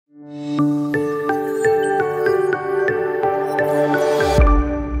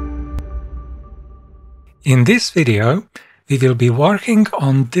In this video, we will be working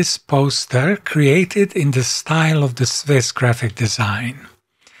on this poster created in the style of the Swiss graphic design.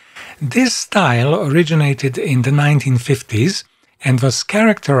 This style originated in the 1950s and was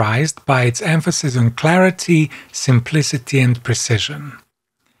characterized by its emphasis on clarity, simplicity and precision.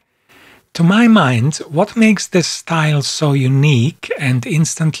 To my mind, what makes this style so unique and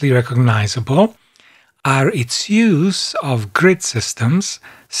instantly recognizable are its use of grid systems,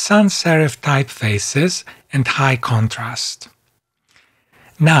 sans-serif typefaces, and high contrast.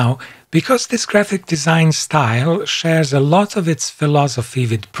 Now, because this graphic design style shares a lot of its philosophy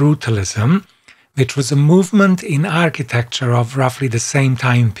with Brutalism, which was a movement in architecture of roughly the same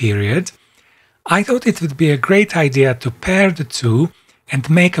time period, I thought it would be a great idea to pair the two and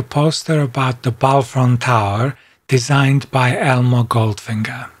make a poster about the Balfron Tower designed by Erno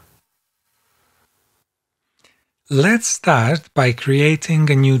Goldfinger. Let's start by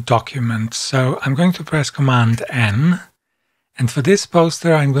creating a new document. So I'm going to press Command N, and for this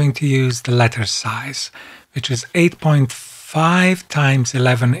poster I'm going to use the letter size, which is 8.5 times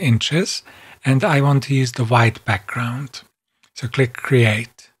 11 inches, and I want to use the white background. So click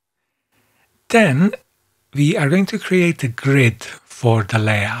Create. Then we are going to create a grid for the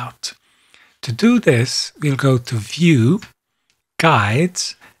layout. To do this, we'll go to View,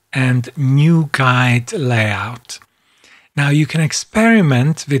 Guides, and New Guide Layout. Now you can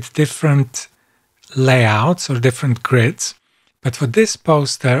experiment with different layouts or different grids, but for this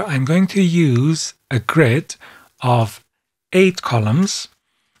poster I'm going to use a grid of 8 columns.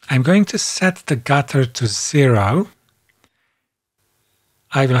 I'm going to set the gutter to 0.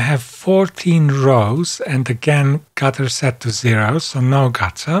 I will have 14 rows, and again gutter set to 0, so no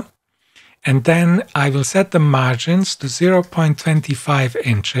gutter. And then I will set the margins to 0.25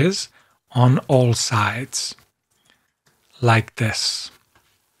 inches on all sides, like this.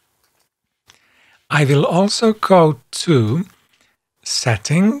 I will also go to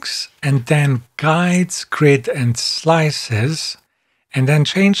Settings and then Guides, Grid and Slices, and then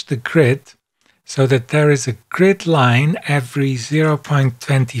change the grid so that there is a grid line every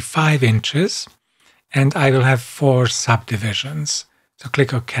 0.25 inches, and I will have 4 subdivisions. So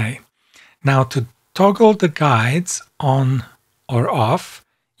click OK. Now to toggle the guides on or off,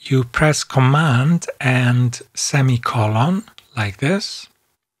 you press Command and semicolon, like this.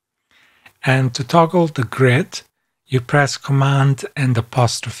 And to toggle the grid, you press Command and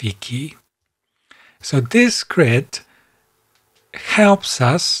apostrophe key. So this grid helps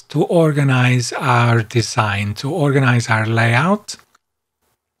us to organize our design, to organize our layout,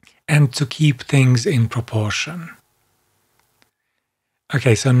 and to keep things in proportion.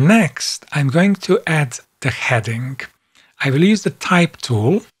 Okay, so next I'm going to add the heading. I will use the Type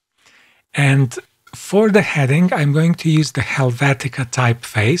tool, and for the heading I'm going to use the Helvetica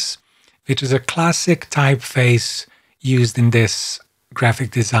typeface, which is a classic typeface used in this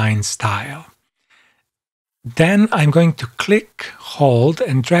graphic design style. Then I'm going to click, hold,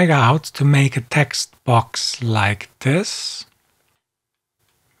 and drag out to make a text box like this.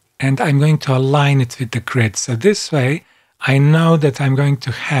 And I'm going to align it with the grid. So this way I know that I'm going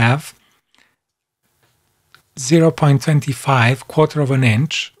to have 0.25, quarter of an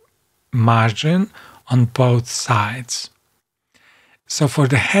inch margin on both sides. So for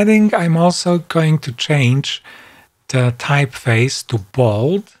the heading, I'm also going to change the typeface to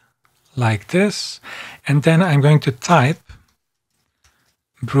bold, like this. And then I'm going to type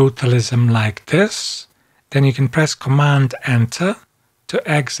Brutalism like this. Then you can press Command Enter to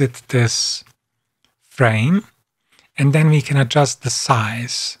exit this frame. And then we can adjust the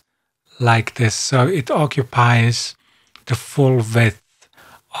size like this, so it occupies the full width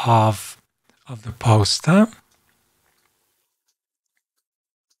of the poster.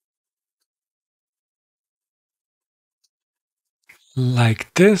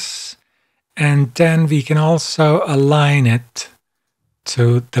 Like this. And then we can also align it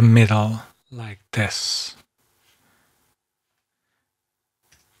to the middle, like this.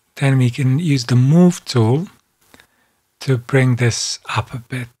 Then we can use the Move tool to bring this up a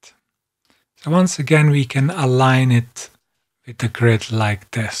bit. So once again we can align it with the grid like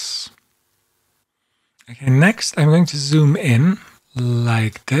this. Okay, next I'm going to zoom in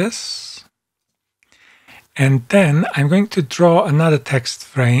like this. And then I'm going to draw another text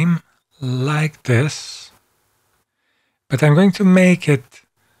frame like this. But I'm going to make it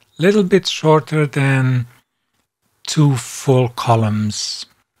a little bit shorter than 2 full columns.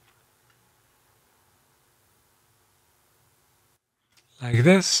 Like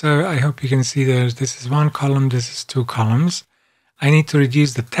this. So I hope you can see this is 1 column, this is 2 columns. I need to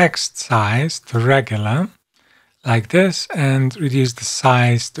reduce the text size to regular, like this, and reduce the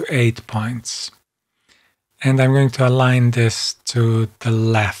size to 8 points. and I'm going to align this to the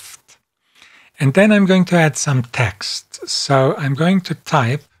left. And then I'm going to add some text. So I'm going to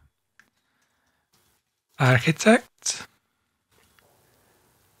type architect,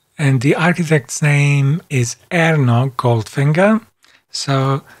 and the architect's name is Erno Goldfinger.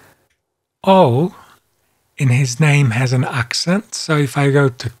 So O in his name has an accent. So if I go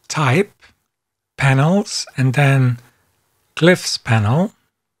to type, panels, and then glyphs panel,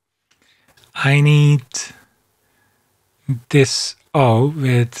 I need this O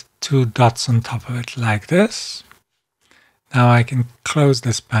with 2 dots on top of it like this. Now I can close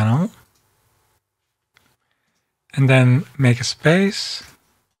this panel and then make a space,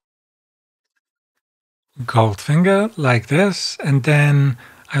 Goldfinger like this, and then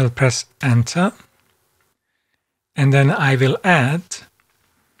I will press enter, and then I will add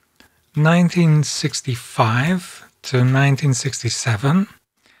 1965 to 1967.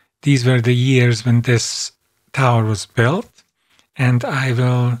 These were the years when this tower was built, and I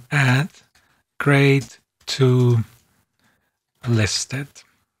will add grade 2 listed,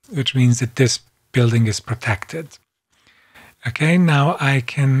 which means that this building is protected. Okay, now I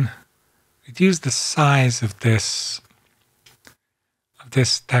can reduce the size of this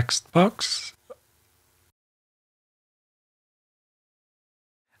text box.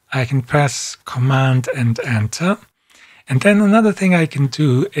 I can press Command and Enter. And then another thing I can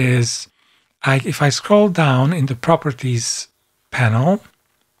do is, if I scroll down in the Properties panel,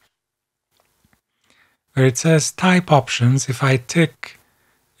 where it says Type Options, if I click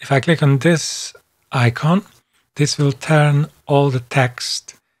on this icon, this will turn all the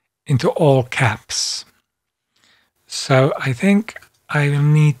text into all caps. So I think I will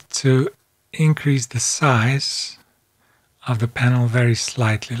need to increase the size of the panel very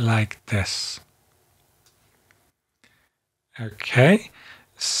slightly like this. Okay,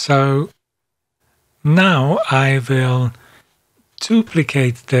 so now I will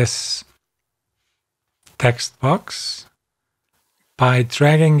duplicate this text box by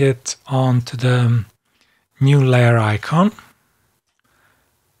dragging it onto the new layer icon.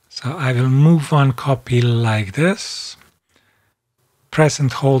 So I will move one copy like this, press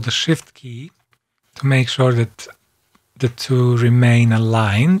and hold the Shift key to make sure that the two remain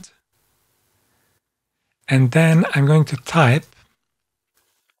aligned. And then I'm going to type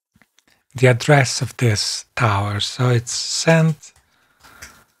the address of this tower. So it's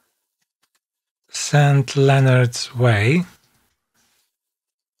St. Leonard's Way,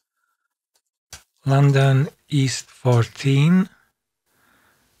 London East 14,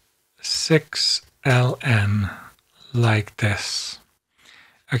 6LN, like this.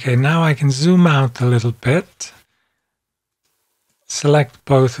 Okay, now I can zoom out a little bit, select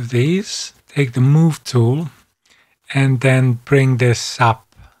both of these, take the Move tool, and then bring this up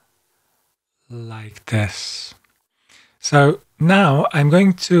like this. So now I'm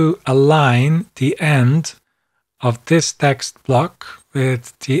going to align the end of this text block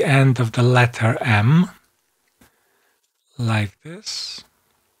with the end of the letter M, like this.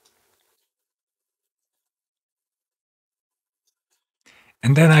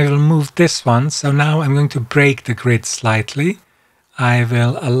 And then I will move this one. So now I'm going to break the grid slightly. I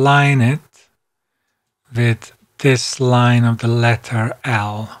will align it with this line of the letter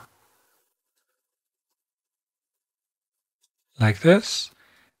L, like this.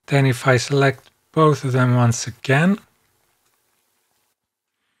 Then if I select both of them once again,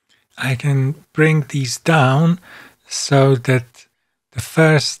 I can bring these down so that the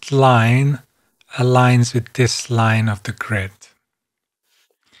first line aligns with this line of the grid.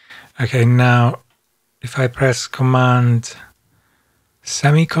 Okay, now if I press Command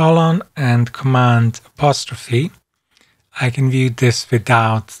semicolon and Command apostrophe, I can view this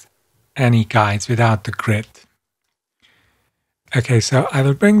without any guides, without the grid. Okay, so I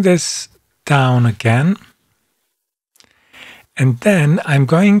will bring this down again. And then I'm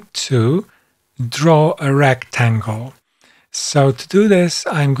going to draw a rectangle. So to do this,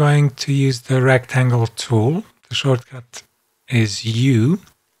 I'm going to use the rectangle tool. The shortcut is U.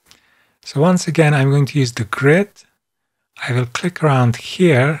 So once again, I'm going to use the grid. I will click around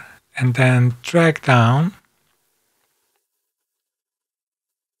here and then drag down.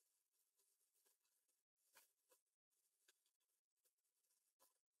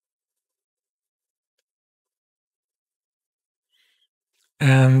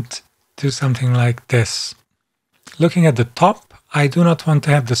 And do something like this. Looking at the top, I do not want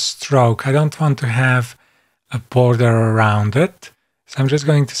to have the stroke. I don't want to have a border around it. So I'm just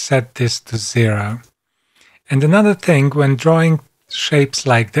going to set this to 0. And another thing, when drawing shapes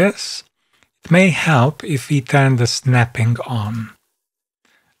like this, it may help if we turn the snapping on,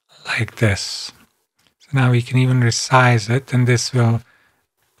 like this. So Now we can even resize it, and this will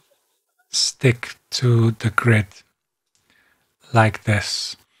stick to the grid like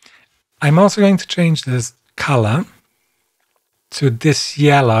this. I'm also going to change this color to this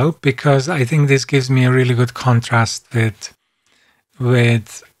yellow because I think this gives me a really good contrast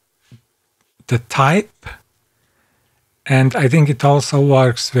with the type, and I think it also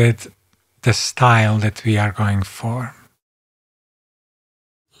works with the style that we are going for,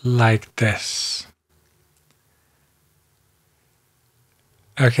 like this.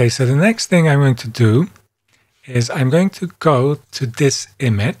 Okay, so the next thing I'm going to do is I'm going to go to this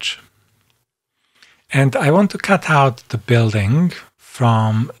image, and I want to cut out the building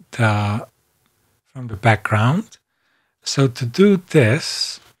from the background. So to do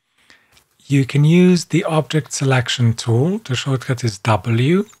this, you can use the object selection tool. The shortcut is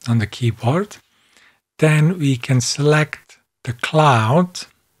W on the keyboard. Then we can select the cloud,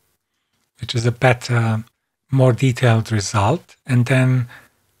 which is a better, more detailed result, and then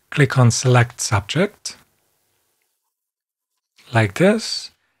click on Select Subject, like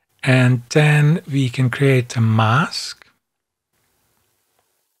this. And then we can create a mask.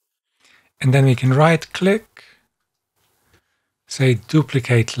 And then we can right-click, say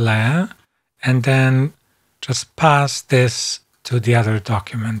Duplicate Layer, and then just pass this to the other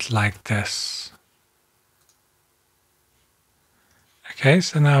document like this. Okay,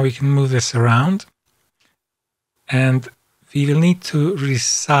 so now we can move this around, and we will need to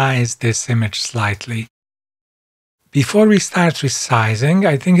resize this image slightly. Before we start resizing,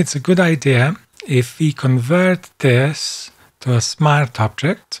 I think it's a good idea if we convert this to a smart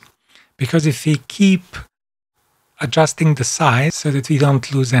object, because if we keep adjusting the size so that we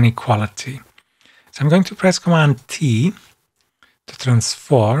don't lose any quality. So I'm going to press Command T to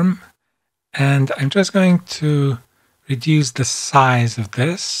transform, and I'm just going to reduce the size of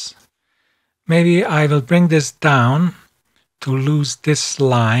this. Maybe I will bring this down to lose this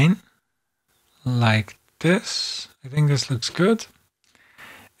line like this. I think this looks good.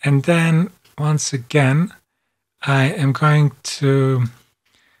 And then once again, I am going to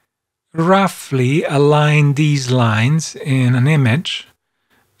roughly align these lines in an image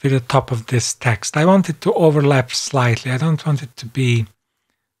with the top of this text. I want it to overlap slightly. I don't want it to be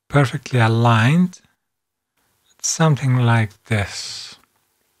perfectly aligned. It's something like this.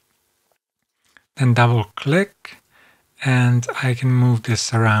 Then double click, and I can move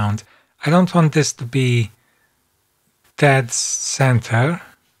this around. I don't want this to be dead center.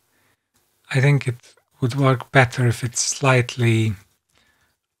 I think it would work better if it's slightly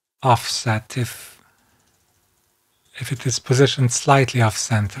offset, if it is positioned slightly off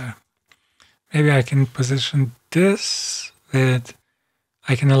center. Maybe I can position this with,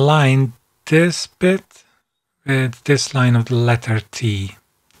 I can align this bit with this line of the letter T.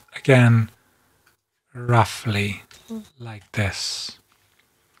 Again, roughly like this.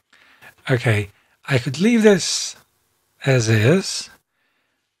 Okay, I could leave this as is,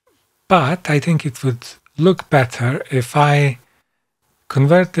 but I think it would look better if I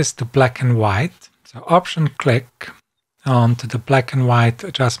convert this to black and white. So Option click onto the black and white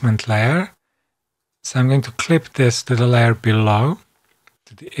adjustment layer. So I'm going to clip this to the layer below,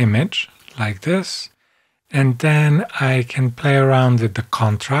 to the image, like this. And then I can play around with the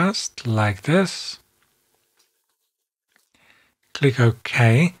contrast, like this. Click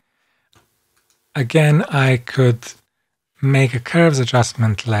OK. Again, I could make a curves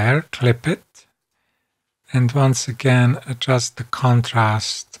adjustment layer, clip it, and once again adjust the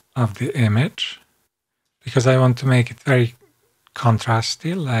contrast of the image, because I want to make it very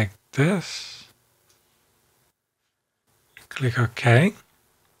contrasty, like this. Click OK.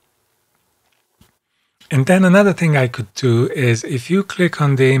 And then another thing I could do is, if you click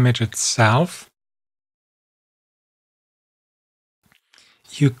on the image itself,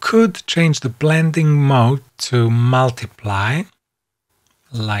 you could change the blending mode to multiply,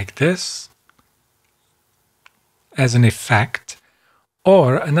 like this, as an effect.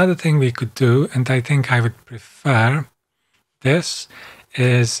 Or another thing we could do, and I think I would prefer this,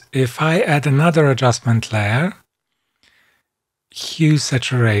 is if I add another adjustment layer, hue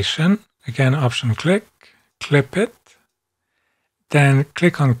saturation, again Option click, clip it, then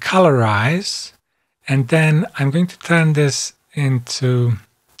click on colorize, and then I'm going to turn this into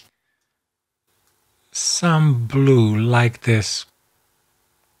some blue like this,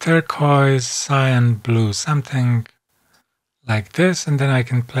 turquoise, cyan blue, something like this, and then I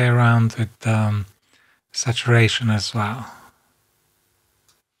can play around with saturation as well,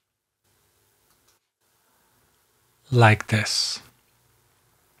 like this.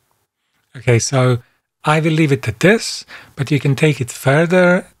 Okay, so I will leave it at this, but you can take it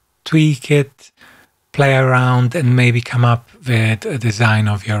further, tweak it, play around and maybe come up with a design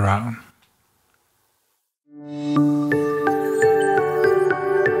of your own.